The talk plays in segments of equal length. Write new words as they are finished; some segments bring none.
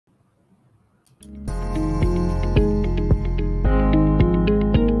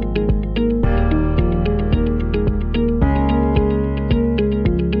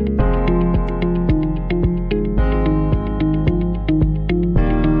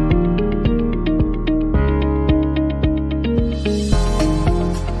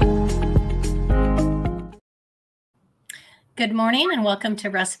Good morning and welcome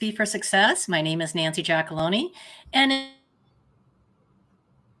to Recipe for Success. My name is Nancy Giacalone, and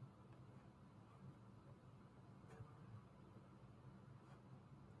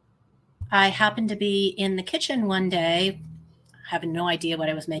I happened to be in the kitchen one day, having no idea what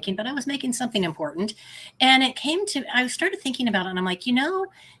I was making, but I was making something important. And I started thinking about it, and I'm like, no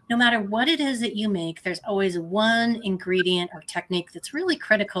matter what it is that you make, there's always one ingredient or technique that's really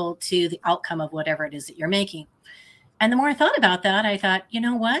critical to the outcome of whatever it is that you're making. And the more I thought about that, I thought, you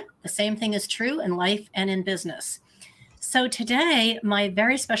know what? The same thing is true in life and in business. So today, my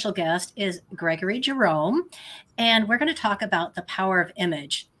very special guest is Gregory Jerome, and we're going to talk about the power of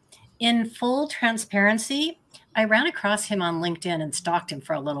image. In full transparency, I ran across him on LinkedIn and stalked him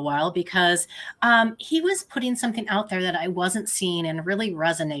for a little while because he was putting something out there that I wasn't seeing and really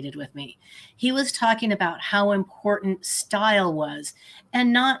resonated with me. He was talking about how important style was,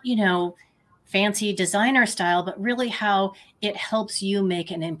 and not, fancy designer style, but really how it helps you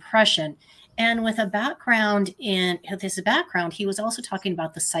make an impression. And with his background, he was also talking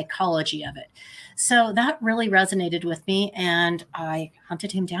about the psychology of it. So that really resonated with me. And I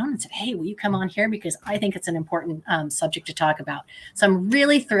hunted him down and said, hey, will you come on here? Because I think it's an important subject to talk about. So I'm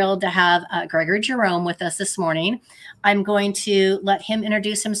really thrilled to have Gregory Jerome with us this morning. I'm going to let him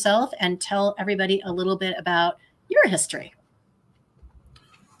introduce himself and tell everybody a little bit about your history.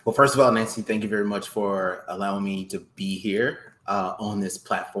 Well, first of all, Nancy, thank you very much for allowing me to be here on this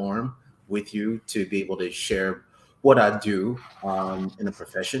platform with you to be able to share what I do in the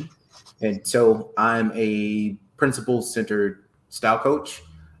profession. And so I'm a principle-centered style coach.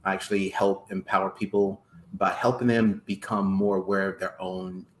 I actually help empower people by helping them become more aware of their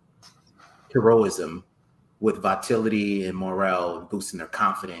own heroism with vitality and morale, and boosting their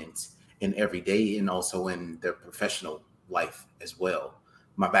confidence in every day and also in their professional life as well.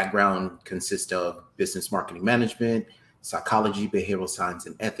 My background consists of business marketing management, psychology, behavioral science,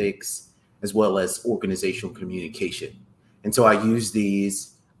 and ethics, as well as organizational communication. And so I use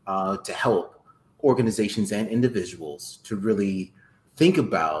these to help organizations and individuals to really think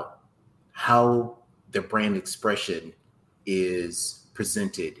about how their brand expression is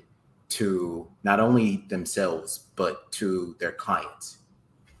presented to not only themselves, but to their clients.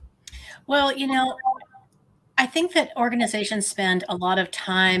 Well, I think that organizations spend a lot of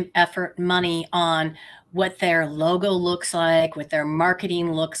time, effort, money on what their logo looks like, what their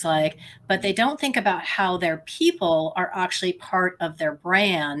marketing looks like, but they don't think about how their people are actually part of their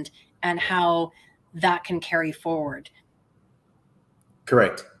brand and how that can carry forward.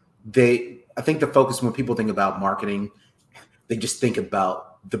 Correct. I think the focus when people think about marketing, they just think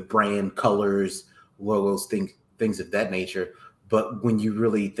about the brand colors, logos, things of that nature. But when you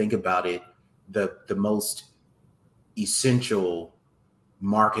really think about it, the most essential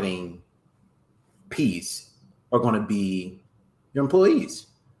marketing piece are going to be your employees,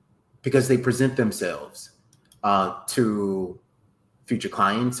 because they present themselves to future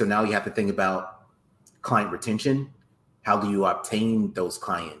clients. So now you have to think about client retention. How do you obtain those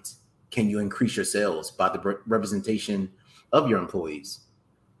clients? Can you increase your sales by the representation of your employees?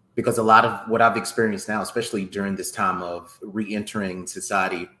 Because a lot of what I've experienced now, especially during this time of re-entering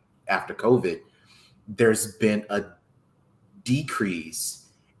society after COVID, there's been a decrease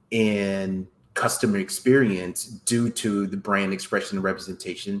in customer experience due to the brand expression and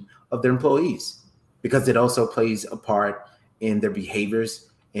representation of their employees, because it also plays a part in their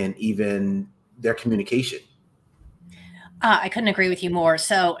behaviors and even their communication. I couldn't agree with you more.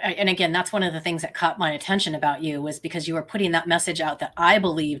 So, and again, that's one of the things that caught my attention about you, was because you were putting that message out that I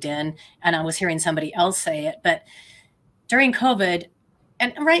believed in, and I was hearing somebody else say it. But during COVID,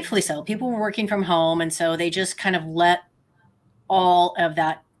 and rightfully so, people were working from home. And so they just kind of let all of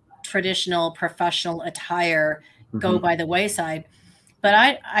that traditional professional attire go by the wayside. But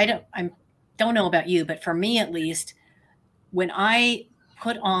I don't know about you, but for me at least, when I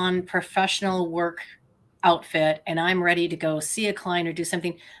put on professional work outfit and I'm ready to go see a client or do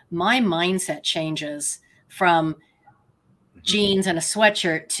something, my mindset changes from jeans and a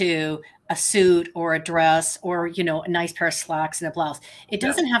sweatshirt to a suit or a dress or, a nice pair of slacks and a blouse. It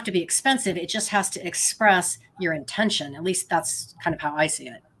doesn't have to be expensive. It just has to express your intention. At least that's kind of how I see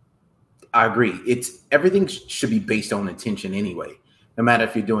it. I agree. Everything should be based on intention anyway, no matter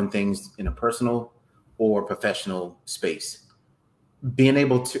if you're doing things in a personal or professional space. Being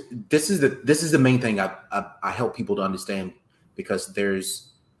able to, this is the main thing I help people to understand, because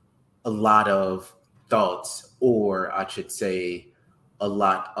there's a lot of thoughts, or I should say a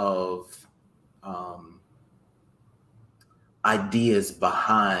lot of ideas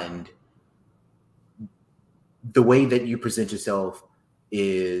behind the way that you present yourself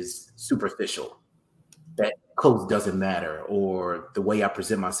is superficial. That clothes doesn't matter or the way I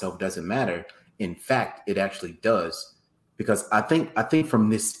present myself doesn't matter. In fact, it actually does, because I think from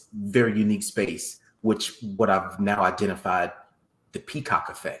this very unique space, which what I've now identified, the peacock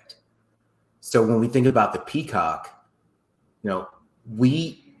effect. So when we think about the peacock, you know,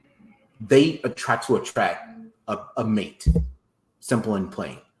 they try to attract a mate, simple and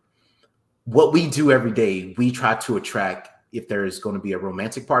plain. What we do every day, we try to attract if there's going to be a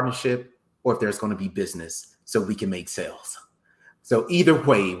romantic partnership or if there's going to be business so we can make sales. So either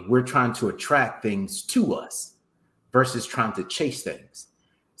way, we're trying to attract things to us versus trying to chase things.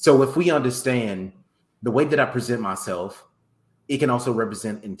 So if we understand the way that I present myself, it can also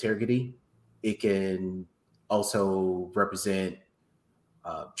represent integrity. It can also represent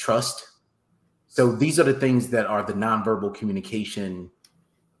trust. So these are the things that are the nonverbal communication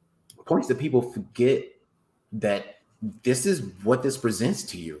points that people forget, that this is what this presents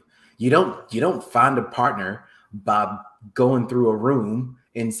to you. You don't find a partner by going through a room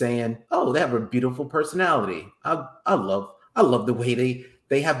and saying, "Oh, they have a beautiful personality. I love the way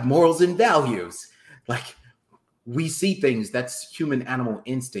they have morals and values." Like, we see things, that's human animal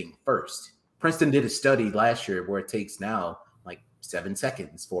instinct first. Princeton did a study last year where it takes now like 7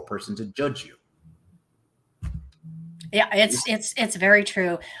 seconds for a person to judge you. Yeah, it's very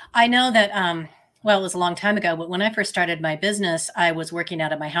true. I know that well, it was a long time ago, but when I first started my business, I was working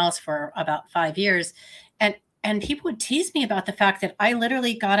out of my house for about 5 years, and people would tease me about the fact that I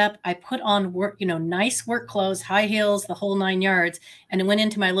literally got up, I put on work, nice work clothes, high heels, the whole 9 yards, and went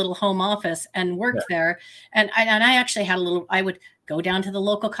into my little home office and worked there. And I actually had I would go down to the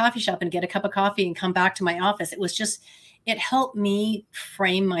local coffee shop and get a cup of coffee and come back to my office. It was just, it helped me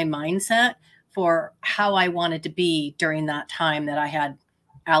frame my mindset for how I wanted to be during that time that I had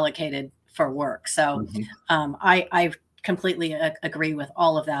allocated for work. So I completely agree with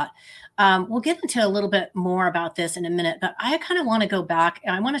all of that. We'll get into a little bit more about this in a minute, but I kind of want to go back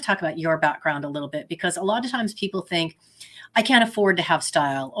and I want to talk about your background a little bit, because a lot of times people think, I can't afford to have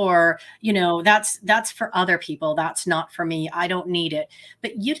style, or, that's for other people. That's not for me. I don't need it.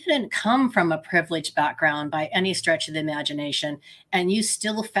 But you didn't come from a privileged background by any stretch of the imagination, and you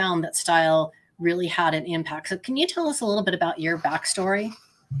still found that style really had an impact. So can you tell us a little bit about your backstory?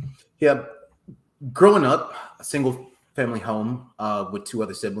 Yeah. Growing up, a single family home with 2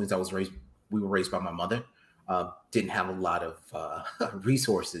 other siblings, we were raised by my mother. Didn't have a lot of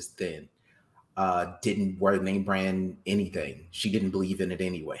resources then. Didn't wear name brand anything. She didn't believe in it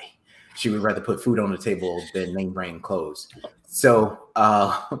anyway. She would rather put food on the table than name brand clothes. So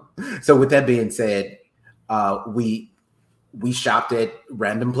with that being said, we shopped at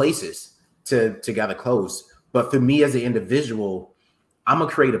random places to gather clothes. But for me as an individual, I'm a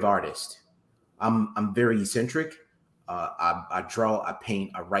creative artist. I'm very eccentric. I draw, I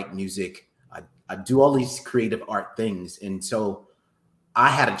paint, I write music. I do all these creative art things. And so I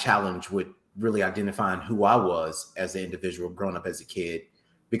had a challenge with really identifying who I was as an individual growing up as a kid,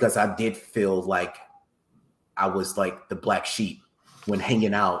 because I did feel like I was like the black sheep when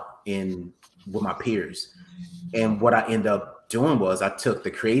hanging out with my peers. And what I ended up doing was I took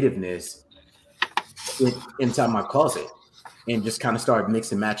the creativeness inside my closet and just kind of started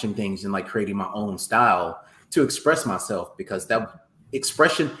mixing, matching things and like creating my own style to express myself, because that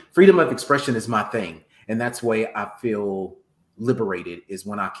freedom of expression is my thing. And that's the way I feel liberated, is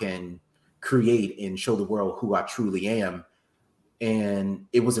when I can create and show the world who I truly am. And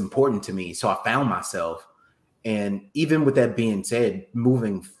it was important to me. So I found myself. And even with that being said,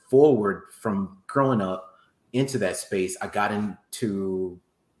 moving forward from growing up into that space, I got into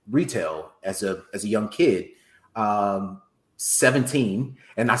retail as a young kid, 17,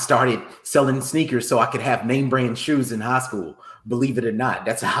 and I started selling sneakers so I could have name brand shoes in high school. Believe it or not,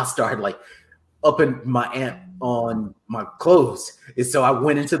 that's how I started like upping my amp on my clothes. Is so I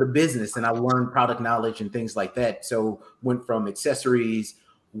went into the business and I learned product knowledge and things like that. So went from accessories,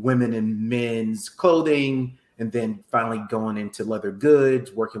 women and men's clothing, and then finally going into leather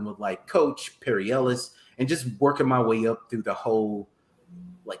goods, working with like Coach, Perry Ellis, and just working my way up through the whole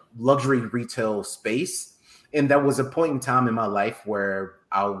like luxury retail space. And that was a point in time in my life where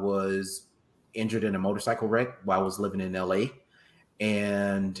I was injured in a motorcycle wreck while I was living in LA.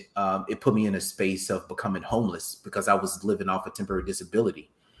 And it put me in a space of becoming homeless because I was living off a temporary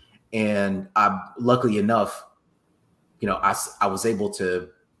disability. And luckily enough, I was able to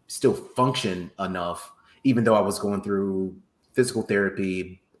still function enough, even though I was going through physical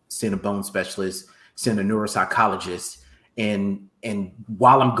therapy, seeing a bone specialist, seeing a neuropsychologist, and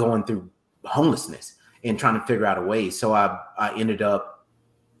while I'm going through homelessness and trying to figure out a way. So I ended up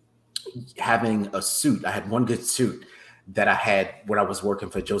having a suit. I had one good suit that I had when I was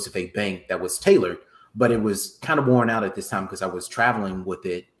working for Joseph A. Bank that was tailored, but it was kind of worn out at this time because I was traveling with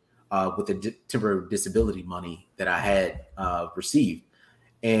it, with the temporary disability money that I had received.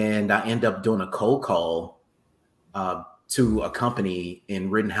 And I ended up doing a cold call to a company in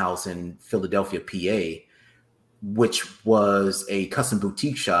Rittenhouse in Philadelphia, PA, which was a custom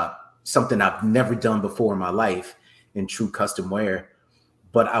boutique shop, something I've never done before in my life in true custom wear.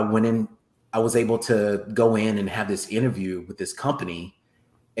 But I went in, I was able to go in and have this interview with this company,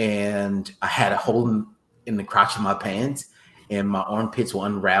 and I had a hole in the crotch of my pants and my armpits were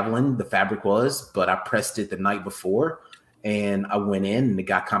unraveling, the fabric was, but I pressed it the night before and I went in and the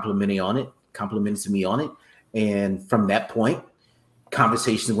guy complimented me on it. And from that point,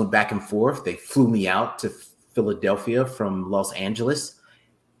 conversations went back and forth. They flew me out to Philadelphia from Los Angeles.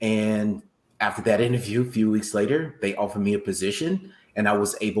 And after that interview, a few weeks later, they offered me a position and I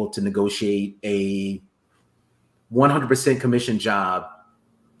was able to negotiate a 100% commission job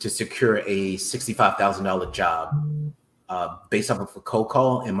to secure a $65,000 job based off of a cold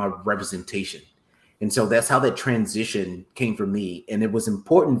call and my representation. And so that's how that transition came for me. And it was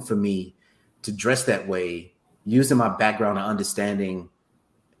important for me to dress that way, using my background and understanding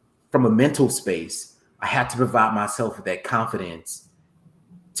from a mental space. I had to provide myself with that confidence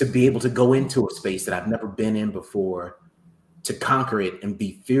to be able to go into a space that I've never been in before, to conquer it and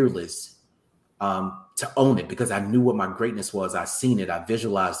be fearless, to own it, because I knew what my greatness was. I seen it, I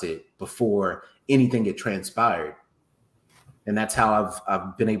visualized it before anything had transpired. And that's how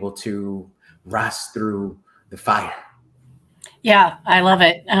I've been able to rise through the fire. Yeah, I love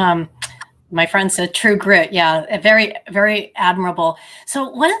it. My friend said true grit. Yeah, very, very admirable. So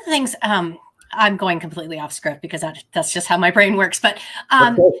one of the things, I'm going completely off script because that's just how my brain works. But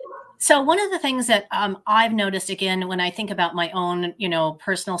so one of the things that I've noticed, again, when I think about my own,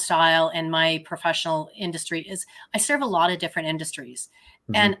 personal style and my professional industry, is I serve a lot of different industries.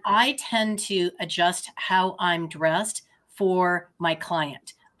 Mm-hmm. And I tend to adjust how I'm dressed for my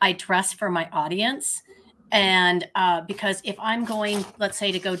client. I dress for my audience. And because if I'm going, let's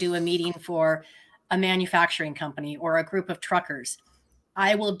say, to go do a meeting for a manufacturing company or a group of truckers,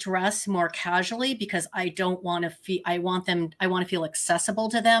 I will dress more casually because I don't want to feel, I want to feel accessible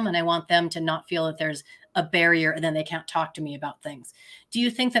to them. And I want them to not feel that there's a barrier and then they can't talk to me about things. Do you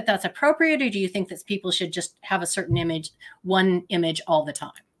think that that's appropriate? Or do you think that people should just have a certain image, one image all the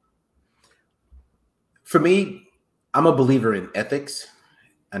time? For me, I'm a believer in ethics.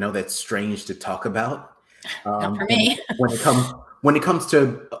 I know that's strange to talk about. Not for me. when it comes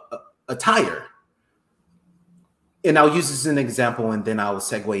to attire. And I'll use this as an example, and then I'll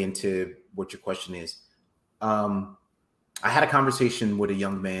segue into what your question is. I had a conversation with a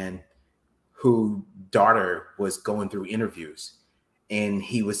young man whose daughter was going through interviews, and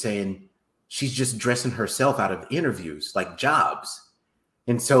he was saying she's just dressing herself out of interviews, like jobs.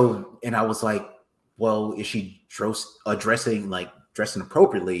 And I was like, well, is she dressing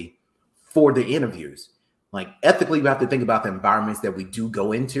appropriately for the interviews? Like, ethically, we have to think about the environments that we do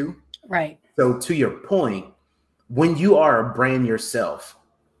go into. Right. So to your point, when you are a brand yourself,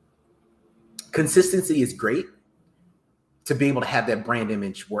 consistency is great to be able to have that brand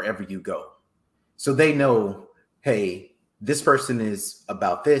image wherever you go. So they know, hey, this person is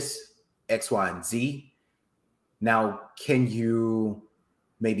about this, X, Y, and Z. Now, can you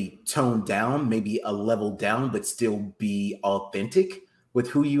maybe tone down, maybe a level down, but still be authentic with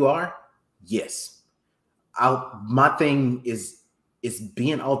who you are? Yes. My thing is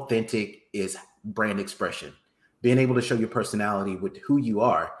being authentic is brand expression. Being able to show your personality with who you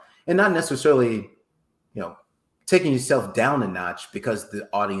are, and not necessarily, taking yourself down a notch because the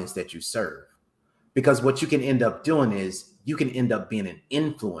audience that you serve. Because what you can end up doing is you can end up being an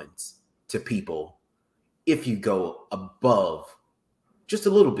influence to people if you go above just a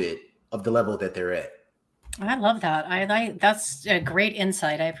little bit of the level that they're at. I love that. That's a great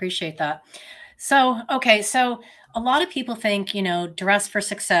insight. I appreciate that. So, okay. So a lot of people think, dress for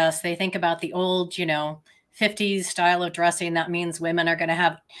success. They think about the old, 50s style of dressing. That means women are going to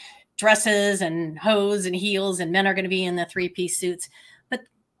have dresses and hose and heels, and men are going to be in the three-piece suits. But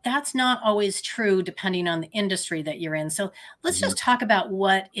that's not always true depending on the industry that you're in. So let's just talk about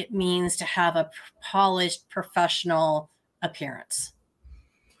what it means to have a polished professional appearance.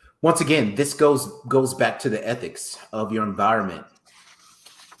 Once again, this goes back to the ethics of your environment.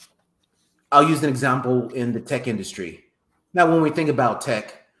 I'll use an example in the tech industry. Now, when we think about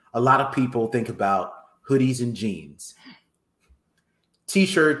tech, a lot of people think about hoodies and jeans,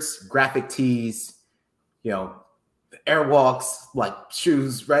 t-shirts, graphic tees, airwalks, like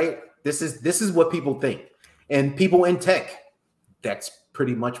shoes, right? This is what people think. And people in tech, that's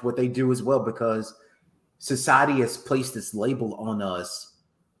pretty much what they do as well, because society has placed this label on us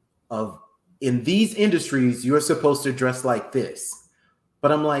of in these industries, you're supposed to dress like this.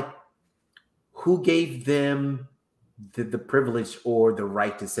 But I'm like, who gave them the privilege or the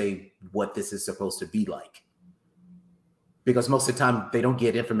right to say what this is supposed to be like? Because most of the time they don't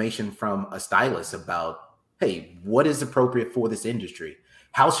get information from a stylist about, hey, what is appropriate for this industry?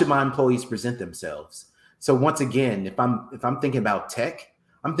 How should my employees present themselves? So once again, if I'm thinking about tech,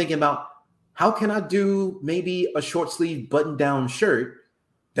 I'm thinking about how can I do maybe a short sleeve button down shirt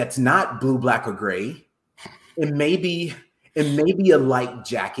that's not blue, black, or gray, and maybe a light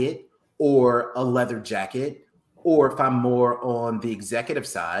jacket or a leather jacket, or if I'm more on the executive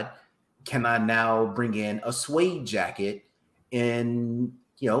side, can I now bring in a suede jacket and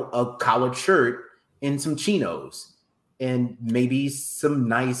a collared shirt and some chinos and maybe some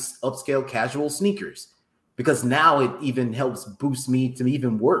nice upscale casual sneakers, because now it even helps boost me to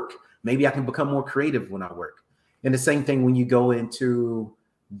even work. Maybe I can become more creative when I work. And the same thing when you go into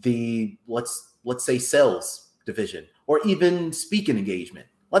the let's say sales division or even speaking engagement.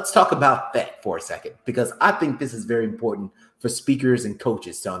 Let's talk about that for a second, because I think this is very important for speakers and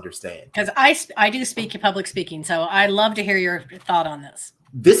coaches to understand. Because I do speak public speaking, so I'd love to hear your thought on this.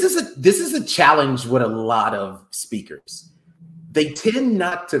 This is a challenge with a lot of speakers. They tend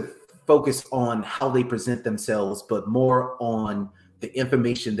not to focus on how they present themselves, but more on the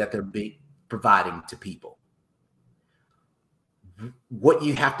information that they're providing to people. What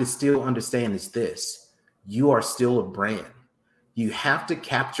you have to still understand is this: you are still a brand. You have to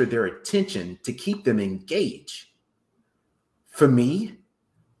capture their attention to keep them engaged. For me,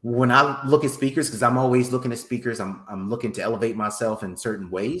 when I look at speakers, because I'm always looking at speakers, I'm looking to elevate myself in certain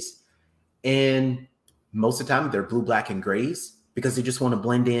ways. And most of the time they're blue, black, and grays because they just want to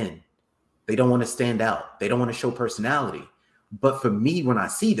blend in. They don't want to stand out. They don't want to show personality. But for me, when I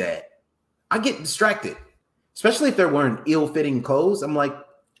see that, I get distracted, especially if they're wearing ill-fitting clothes. I'm like,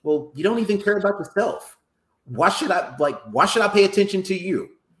 well, you don't even care about yourself. Why should I pay attention to you?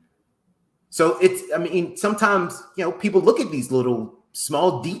 So sometimes, people look at these little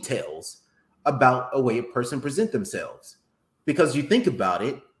small details about a way a person present themselves, because you think about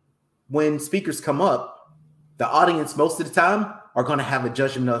it, when speakers come up, the audience most of the time are going to have a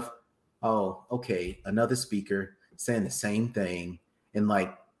judgment of, oh, okay, another speaker saying the same thing. And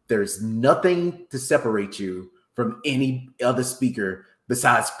there's nothing to separate you from any other speaker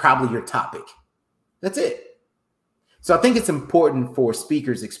besides probably your topic. That's it. So I think it's important for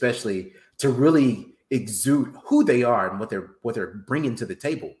speakers, especially, to really exude who they are and what they're bringing to the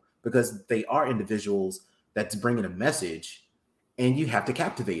table, because they are individuals that's bringing a message, and you have to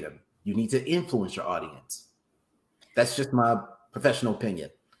captivate them. You need to influence your audience. That's just my professional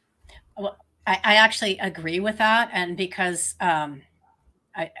opinion. Well, I actually agree with that, and because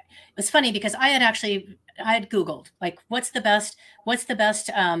it was funny because I had Googled what's the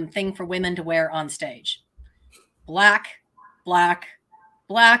best thing for women to wear on stage. Black, black,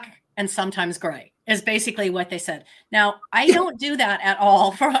 black, and sometimes gray is basically what they said. Now, I don't do that at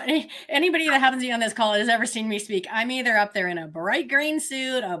all. For anybody that happens to be on this call has ever seen me speak, I'm either up there in a bright green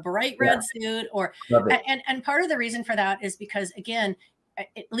suit, a bright red suit, or and part of the reason for that is because, again,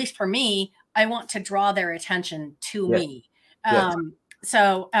 at least for me, I want to draw their attention to me.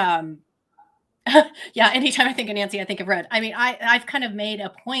 So yeah, anytime I think of Nancy, I think of red. I mean, I've kind of made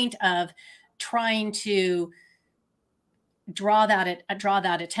a point of trying to draw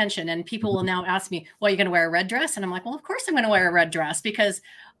that attention, and people will now ask me, well, are you going to wear a red dress? And I'm like, well, of course I'm going to wear a red dress, because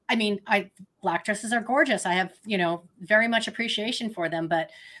black dresses are gorgeous. I have, very much appreciation for them. But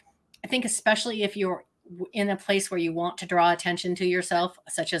I think especially if you're in a place where you want to draw attention to yourself,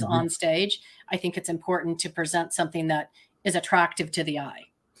 such as on stage, I think it's important to present something that is attractive to the eye.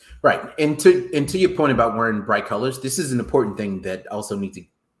 Right. And to your point about wearing bright colors, this is an important thing that also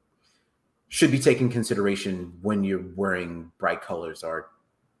should be taken consideration when you're wearing bright colors or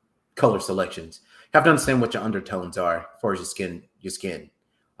color selections. You have to understand what your undertones are as far as your skin,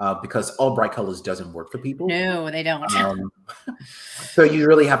 because all bright colors doesn't work for people. No, they don't. So you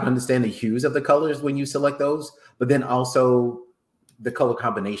really have to understand the hues of the colors when you select those, but then also the color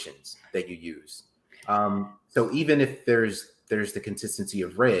combinations that you use. So even if there's the consistency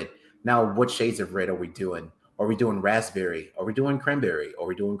of red, now what shades of red are we doing? Are we doing raspberry? Are we doing cranberry? Are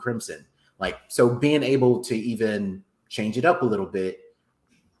we doing crimson? So being able to even change it up a little bit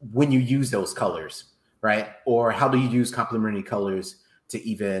when you use those colors, right? Or how do you use complementary colors to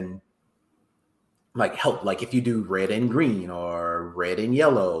even help? If you do red and green or red and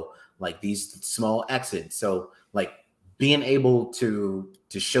yellow, these small accents. So being able to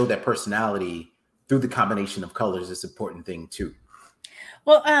show that personality through the combination of colors is an important thing too.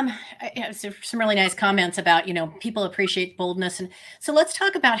 Well, so some really nice comments about, people appreciate boldness. And so let's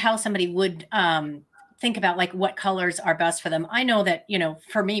talk about how somebody would think about like what colors are best for them. I know that,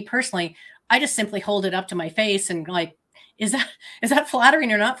 for me personally, I just simply hold it up to my face and like, is that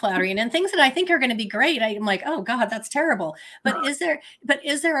flattering or not flattering? And things that I think are going to be great, I'm like, oh God, that's terrible. But is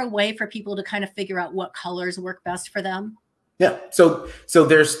there a way for people to kind of figure out what colors work best for them? Yeah. So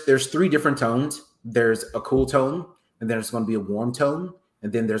there's three different tones. There's a cool tone, and then there's going to be a warm tone,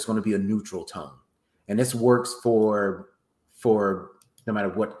 and then there's going to be a neutral tone. And this works for no matter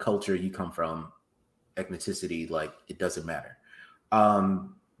what culture you come from, ethnicity, like it doesn't matter.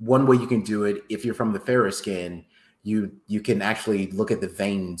 One way you can do it, if you're from the fairer skin, you can actually look at the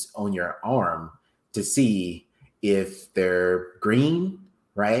veins on your arm to see if they're green,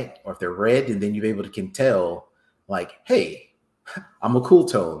 right, or if they're red, and then you'll be able to can tell, like, hey, I'm a cool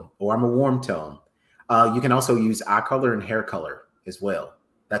tone or I'm a warm tone. You can also use eye color and hair color as well.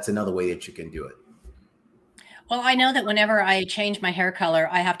 That's another way that you can do it. Well, I know that whenever I change my hair color,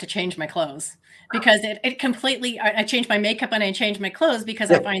 I have to change my clothes because it completely, I change my makeup and I change my clothes because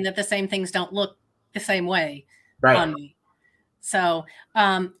Yeah. I find that the same things don't look the same way Right. on me. So,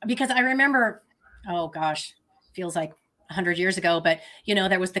 because I remember, oh gosh, feels like 100 years ago, but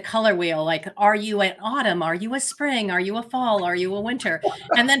there was the color wheel, like, are you an autumn? Are you a spring? Are you a fall? Are you a winter?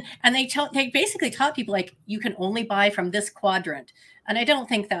 And they basically taught people like, you can only buy from this quadrant. And I don't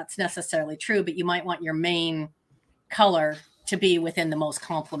think that's necessarily true, but you might want your main color to be within the most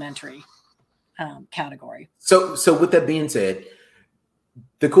complementary category. So with that being said,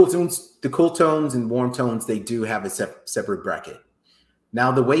 the cool tones and warm tones, they do have a separate bracket.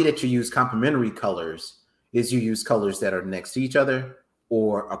 Now, the way that you use complementary colors is you use colors that are next to each other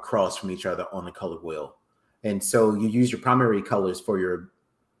or across from each other on the color wheel. And so you use your primary colors for your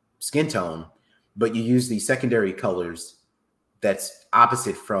skin tone, but you use the secondary colors that's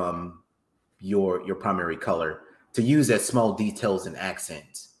opposite from your primary color to use as small details and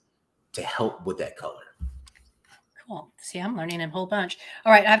accents to help with that color. Cool. See, I'm learning a whole bunch.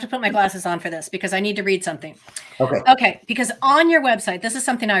 All right, I have to put my glasses on for this because I need to read something. Okay. Okay, because on your website, this is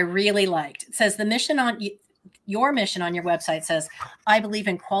something I really liked. It says your mission on your website says, I believe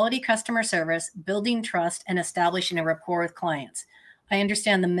in quality customer service, building trust, and establishing a rapport with clients. I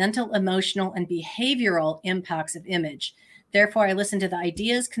understand the mental, emotional, and behavioral impacts of image. Therefore, I listen to the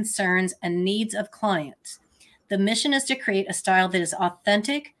ideas, concerns, and needs of clients. The mission is to create a style that is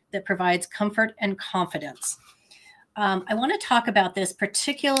authentic, that provides comfort and confidence. I want to talk about this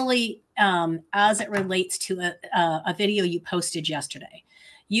particularly as it relates to a video you posted yesterday.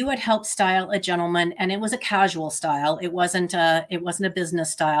 You had helped style a gentleman, and it was a casual style. It wasn't a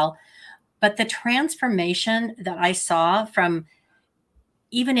business style, but the transformation that I saw from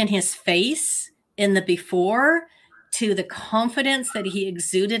even in his face in the before to the confidence that he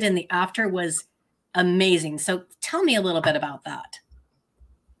exuded in the after was amazing. So tell me a little bit about that.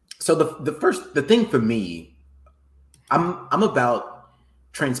 So the thing for me, I'm about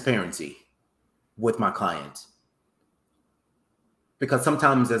transparency with my clients, because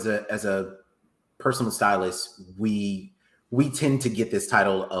sometimes as a personal stylist, we tend to get this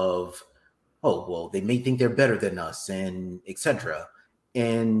title of, oh, well, they may think they're better than us and etc.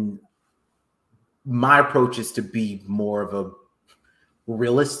 And my approach is to be more of a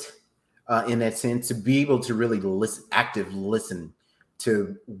realist in that sense, to be able to really listen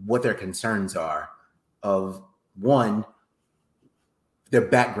to what their concerns are of, one, their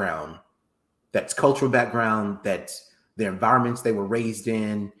background, that's cultural background, that's their environments they were raised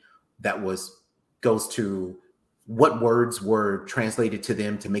in, goes to what words were translated to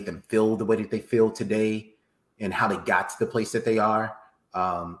them to make them feel the way that they feel today and how they got to the place that they are.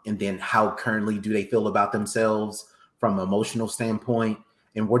 And then how currently do they feel about themselves from an emotional standpoint,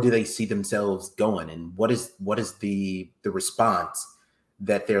 and where do they see themselves going, and what is the response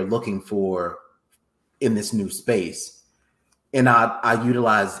that they're looking for in this new space. And I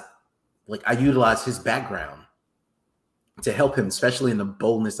utilize his background to help him, especially in the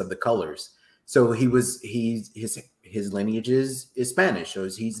boldness of the colors. So his lineage is Spanish, or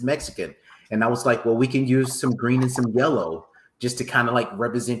he's Mexican. And I was like, well, we can use some green and some yellow just to kind of like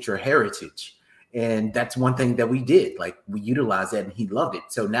represent your heritage. And that's one thing that we did. Like, we utilized that and he loved it.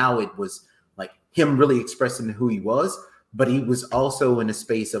 So now it was like him really expressing who he was, but he was also in a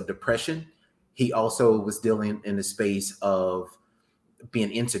space of depression. He also was dealing in a space of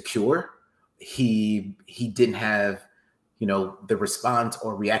being insecure. He didn't have, the response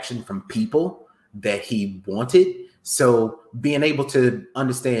or reaction from people that he wanted. So being able to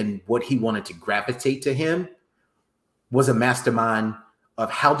understand what he wanted to gravitate to him was a mastermind of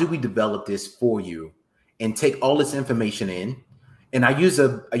how do we develop this for you and take all this information in And I use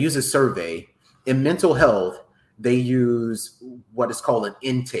a survey. In mental health, they use what is called an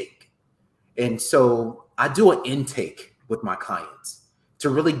intake. And so I do an intake with my clients to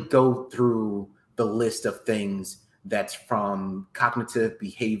really go through the list of things that's from cognitive,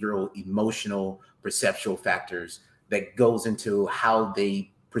 behavioral, emotional, perceptual factors that goes into how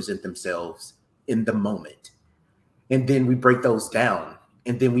they present themselves in the moment. And then we break those down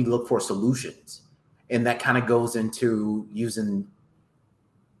and then we look for solutions. And that kind of goes into using,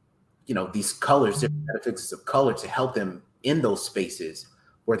 these colors, different metaphysics of color to help them in those spaces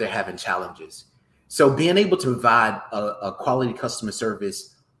where they're having challenges. So being able to provide a quality customer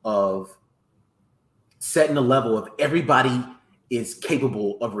service of setting the level of everybody is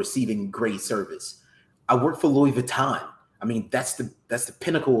capable of receiving great service. I work for Louis Vuitton. I mean, that's the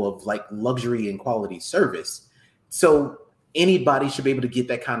pinnacle of like luxury and quality service. So anybody should be able to get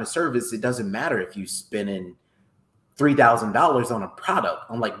that kind of service. It doesn't matter if you spending $3,000 on a product,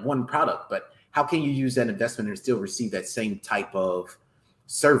 on like one product, but how can you use that investment and still receive that same type of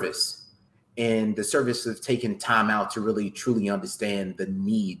service? And the service of taking time out to really truly understand the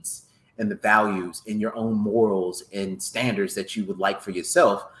needs and the values and your own morals and standards that you would like for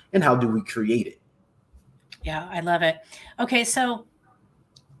yourself, and how do we create it? Yeah, I love it. Okay, so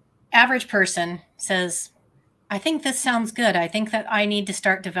average person says, I think this sounds good. I think that I need to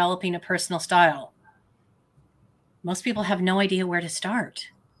start developing a personal style. Most people have no idea where to start.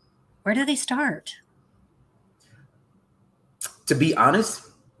 Where do they start? To be honest,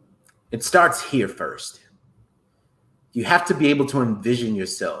 it starts here first. You have to be able to envision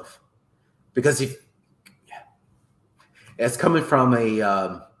yourself, because if it's coming from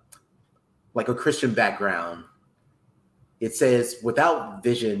a like a Christian background, it says without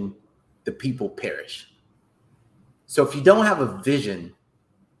vision, the people perish. So if you don't have a vision,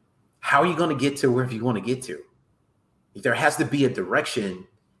 how are you going to get to wherever you want to get to? There has to be a direction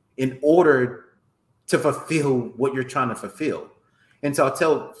in order to fulfill what you're trying to fulfill. And so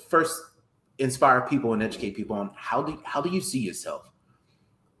I'll first inspire people and educate people on how do you see yourself?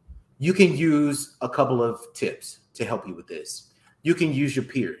 You can use a couple of tips to help you with this. You can use your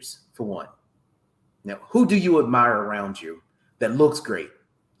peers for one. Now, who do you admire around you that looks great?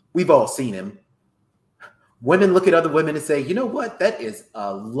 We've all seen him. Women look at other women and say, you know what? That is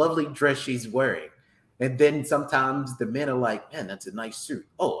a lovely dress she's wearing. And then sometimes the men are like, man, that's a nice suit.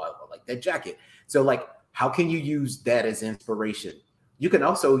 Oh, I like that jacket. So like, how can you use that as inspiration? You can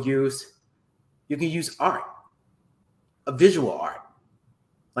also use art, a visual art,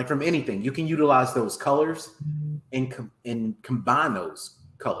 like from anything. You can utilize those colors and combine those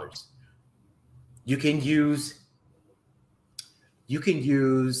colors. You can use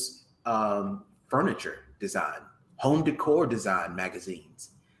furniture design, home decor design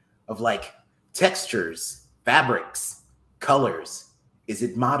magazines of like textures, fabrics, colors. Is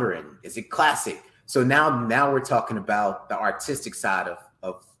it modern? Is it classic? So now we're talking about the artistic side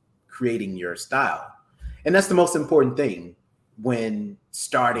of creating your style. And that's the most important thing when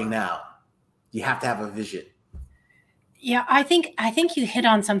starting out. You have to have a vision. Yeah, I think you hit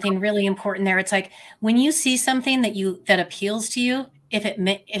on something really important there. It's like when you see something that appeals to you, if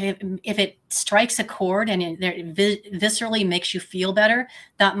it strikes a chord and it viscerally makes you feel better,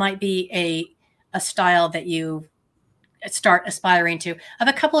 that might be a style that you start aspiring to. I have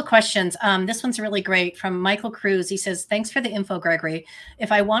a couple of questions. This one's really great from Michael Cruz. He says, thanks for the info, Gregory.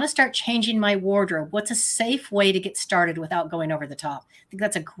 If I want to start changing my wardrobe, what's a safe way to get started without going over the top? I think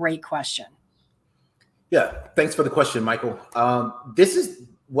that's a great question. Yeah, thanks for the question, Michael. This is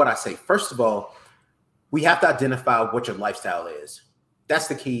what I say. First of all, we have to identify what your lifestyle is. That's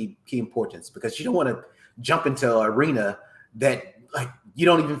the key importance, because you don't want to jump into an arena that like you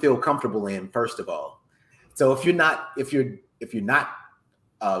don't even feel comfortable in, first of all. So if you're not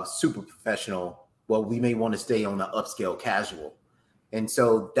super professional, well, we may want to stay on the upscale casual. And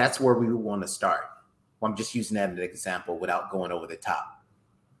so that's where we want to start. Well, I'm just using that as an example without going over the top.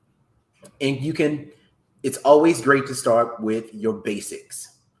 And it's always great to start with your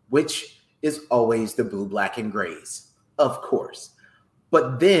basics, which is always the blue, black, and grays, of course.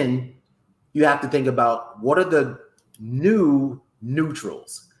 But then you have to think about what are the new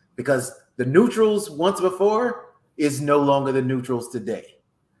neutrals, because the neutrals once before is no longer the neutrals today,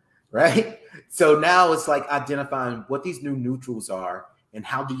 right? So now it's like identifying what these new neutrals are and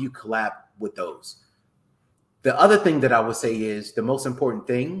how do you collab with those. The other thing that I would say is the most important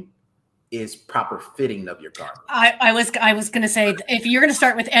thing is proper fitting of your garment. I was going to say, if you're going to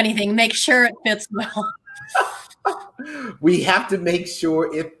start with anything, make sure it fits well. We have to make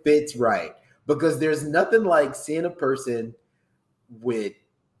sure it fits right, because there's nothing like seeing a person with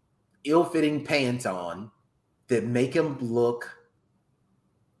ill-fitting pants on that make them look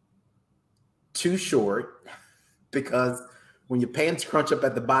too short, because when your pants crunch up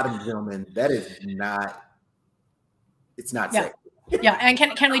at the bottom, gentlemen, that is not, it's not Yeah. safe. Yeah. And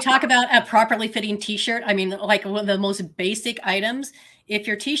can we talk about a properly fitting t-shirt? I mean, like one of the most basic items. If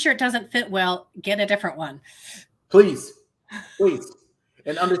your t-shirt doesn't fit well, get a different one. Please, please.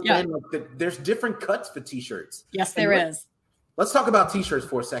 And Yeah. understand that there's different cuts for t-shirts. Yes, And there is. let's talk about t-shirts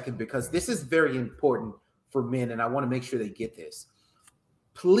for a second, because this is very important for men, and I want to make sure they get this.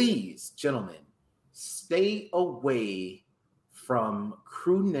 Please, gentlemen, stay away from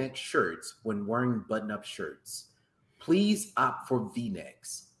crew neck shirts when wearing button-up shirts. Please opt for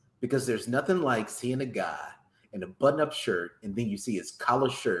V-necks, because there's nothing like seeing a guy in a button-up shirt and then you see his collar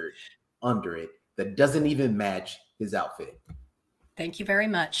shirt under it that doesn't even match his outfit. Thank you very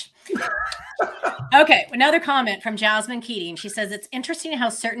much. Okay, another comment from Jasmine Keating. She says, it's interesting how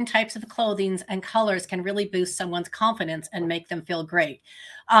certain types of clothing and colors can really boost someone's confidence and make them feel great.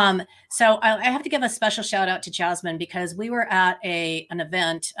 So I have to give a special shout out to Jasmine, because we were at an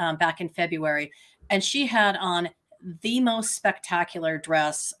event back in February, and she had on the most spectacular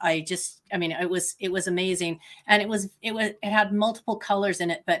dress. I mean, it was amazing. And it had multiple colors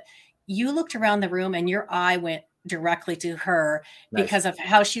in it, but you looked around the room and your eye went directly to her. Nice. Because of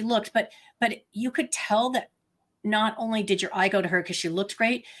how she looked, but you could tell that not only did your eye go to her because she looked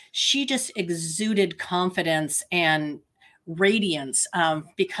great, she just exuded confidence and radiance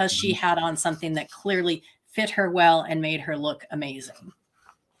because she had on something that clearly fit her well and made her look amazing.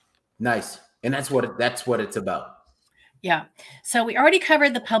 Nice. And that's what it's about. Yeah. So we already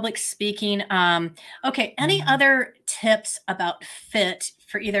covered the public speaking. Okay. Any other tips about fit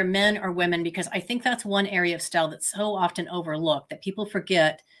for either men or women? Because I think that's one area of style that's so often overlooked, that people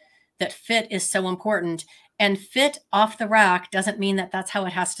forget that fit is so important, and fit off the rack doesn't mean that that's how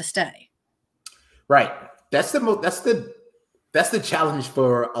it has to stay. Right. That's the challenge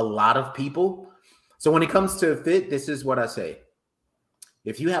for a lot of people. So when it comes to fit, this is what I say.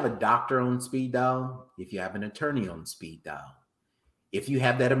 If you have a doctor on speed dial, if you have an attorney on speed dial, if you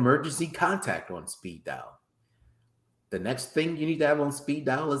have that emergency contact on speed dial, the next thing you need to have on speed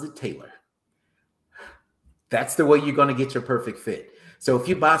dial is a tailor. That's the way you're going to get your perfect fit. So if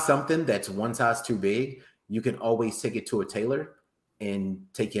you buy something that's one size too big, you can always take it to a tailor and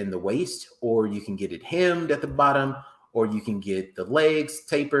take in the waist, or you can get it hemmed at the bottom, or you can get the legs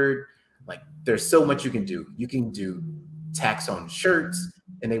tapered. Like, there's so much you can do. You can do tacks on shirts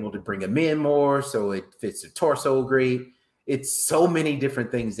and able to bring them in more so it fits the torso great. It's so many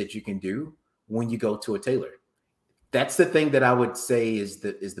different things that you can do when you go to a tailor. That's the thing that I would say is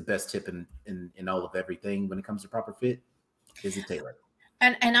the best tip in all of everything when it comes to proper fit, is a tailor.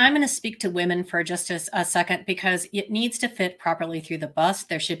 And I'm going to speak to women for just a second, because it needs to fit properly through the bust.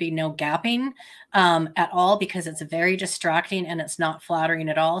 There should be no gapping at all, because it's very distracting and it's not flattering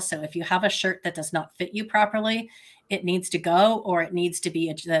at all. So if you have a shirt that does not fit you properly, it needs to go, or it needs to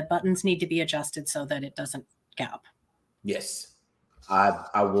be, the buttons need to be adjusted so that it doesn't gap. Yes,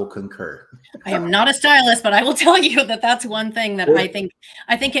 I will concur. I am not a stylist, but I will tell you that that's one thing that I think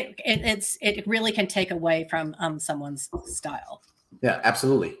it really can take away from someone's style. Yeah,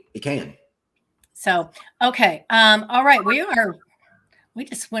 absolutely. It can. So, okay. All right. We're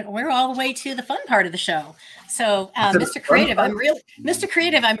all the way to the fun part of the show. So, Mr.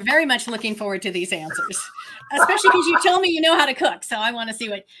 Creative, I'm very much looking forward to these answers, especially because you tell me you know how to cook. So I want to see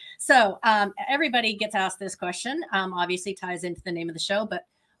what, so everybody gets asked this question, obviously ties into the name of the show, but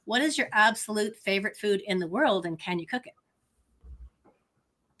what is your absolute favorite food in the world, and can you cook it?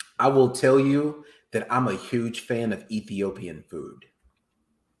 I will tell you that I'm a huge fan of Ethiopian food.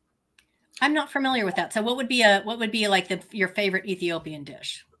 I'm not familiar with that. So what would be like your favorite Ethiopian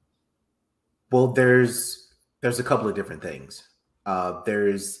dish? Well, there's a couple of different things.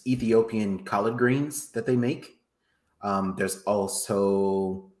 There's Ethiopian collard greens that they make. There's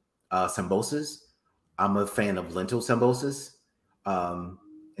also sambosas. I'm a fan of lentil sambosas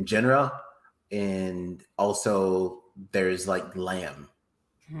in general. And also there's like lamb.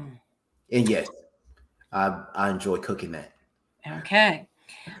 And yes, I enjoy cooking that. Okay.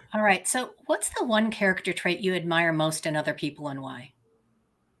 All right. So what's the one character trait you admire most in other people, and why?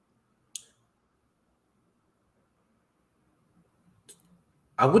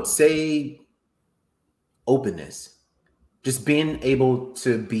 I would say openness. Just being able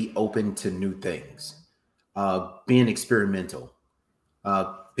to be open to new things, being experimental,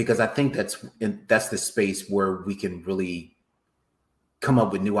 because I think that's the space where we can really come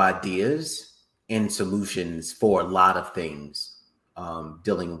up with new ideas and solutions for a lot of things,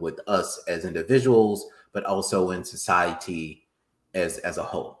 dealing with us as individuals, but also in society as a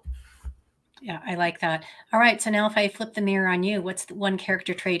whole. Yeah, I like that. All right. So now if I flip the mirror on you, what's the one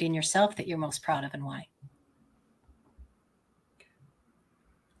character trait in yourself that you're most proud of and why?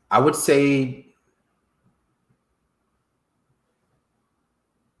 I would say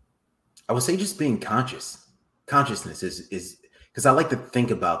just being conscious. Consciousness is because I like to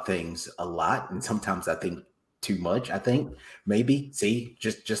think about things a lot, and sometimes I think too much. I think maybe see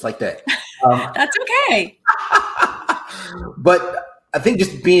just like that. That's okay. But I think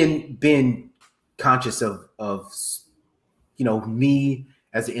just being conscious of me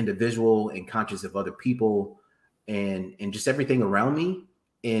as an individual and conscious of other people and just everything around me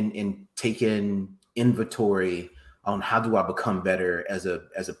and taking inventory on how do I become better as a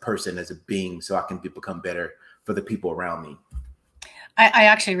person, as a being, so I can become better for the people around me. I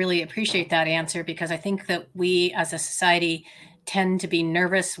actually really appreciate that answer because I think that we as a society tend to be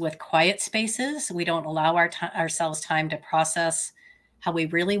nervous with quiet spaces. We don't allow ourselves time to process how we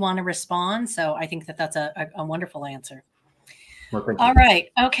really want to respond. So I think that that's a wonderful answer. Well, thank All you. right.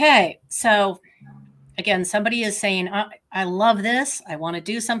 Okay. So again, somebody is saying, I love this. I want to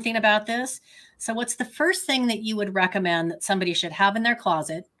do something about this. So what's the first thing that you would recommend that somebody should have in their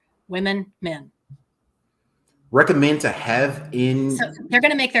closet? Women, men. Recommend to have in. So they're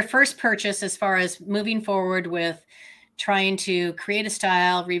going to make their first purchase as far as moving forward with trying to create a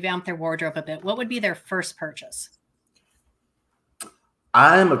style, revamp their wardrobe a bit. What would be their first purchase?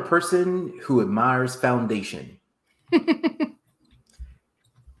 I'm a person who admires foundation.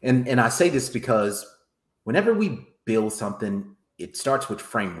 And I say this because whenever we build something, it starts with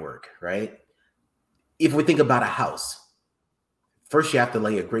framework, right? If we think about a house, first you have to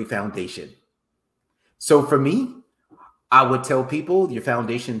lay a great foundation. So for me, I would tell people your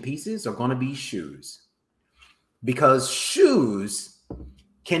foundation pieces are going to be shoes, because shoes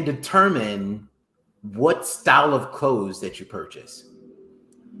can determine what style of clothes that you purchase.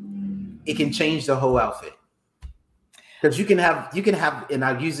 It can change the whole outfit. Because you can have, and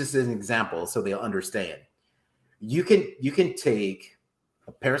I'll use this as an example so they'll understand. You can take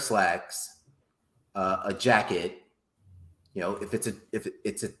a pair of slacks, a jacket, if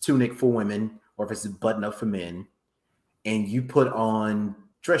it's a tunic for women or if it's a button up for men, and you put on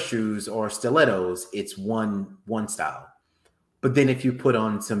dress shoes or stilettos, it's one style. But then if you put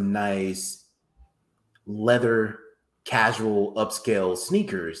on some nice leather, casual, upscale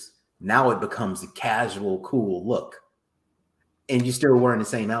sneakers, now it becomes a casual, cool look. And you're still wearing the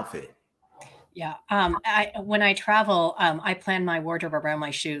same outfit. Yeah. When I travel, I plan my wardrobe around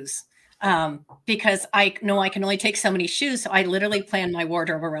my shoes because I know I can only take so many shoes. So I literally plan my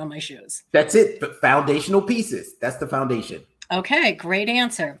wardrobe around my shoes. That's it. But foundational pieces. That's the foundation. Okay. Great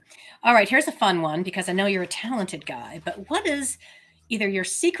answer. All right. Here's a fun one because I know you're a talented guy, but what is either your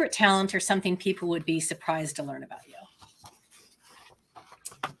secret talent or something people would be surprised to learn about you?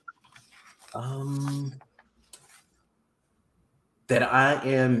 That I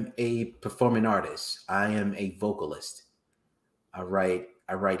am a performing artist. I am a vocalist. I write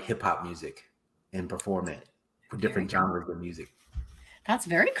hip hop music and perform it for different genres of music. That's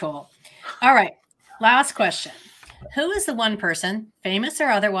very cool. All right. Last question. Who is the one person, famous or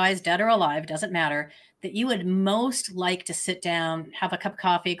otherwise, dead or alive, doesn't matter, that you would most like to sit down, have a cup of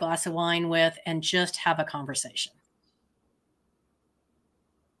coffee, glass of wine with, and just have a conversation?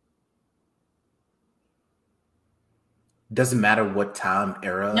 Doesn't matter what time,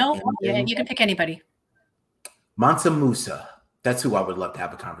 era. No, yeah, you can pick anybody. Mansa Musa. That's who I would love to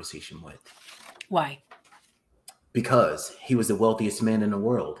have a conversation with. Why? Because he was the wealthiest man in the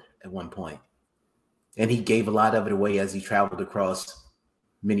world at one point. And he gave a lot of it away as he traveled across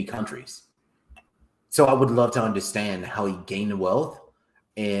many countries. So I would love to understand how he gained wealth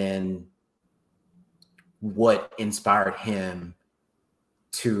and what inspired him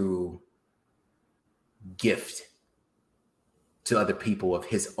to gift to other people of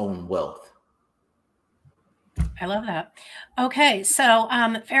his own wealth. I love that. Okay. So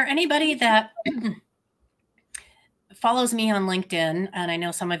for anybody that follows me on LinkedIn, and I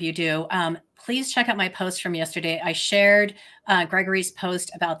know some of you do, please check out my post from yesterday. I shared Gregory's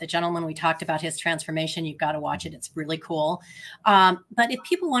post about the gentleman. We talked about his transformation. You've got to watch it. It's really cool. But if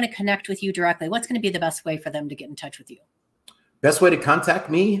people want to connect with you directly, what's going to be the best way for them to get in touch with you? Best way to contact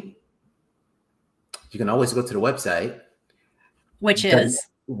me, you can always go to the website. Which is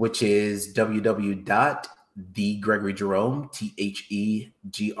www.thegregoryjerome,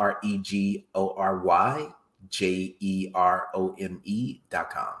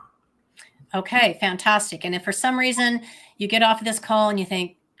 TheGregoryJerome.com. Okay, fantastic. And if for some reason you get off of this call and you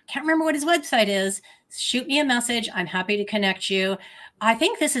think, can't remember what his website is, shoot me a message. I'm happy to connect you. I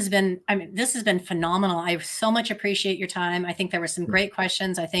think this has been, this has been phenomenal. I so much appreciate your time. I think there were some great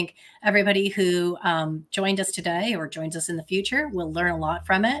questions. I think everybody who joined us today or joins us in the future will learn a lot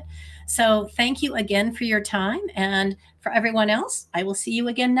from it. So thank you again for your time. And for everyone else, I will see you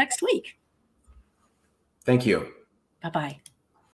again next week. Thank you. Bye-bye.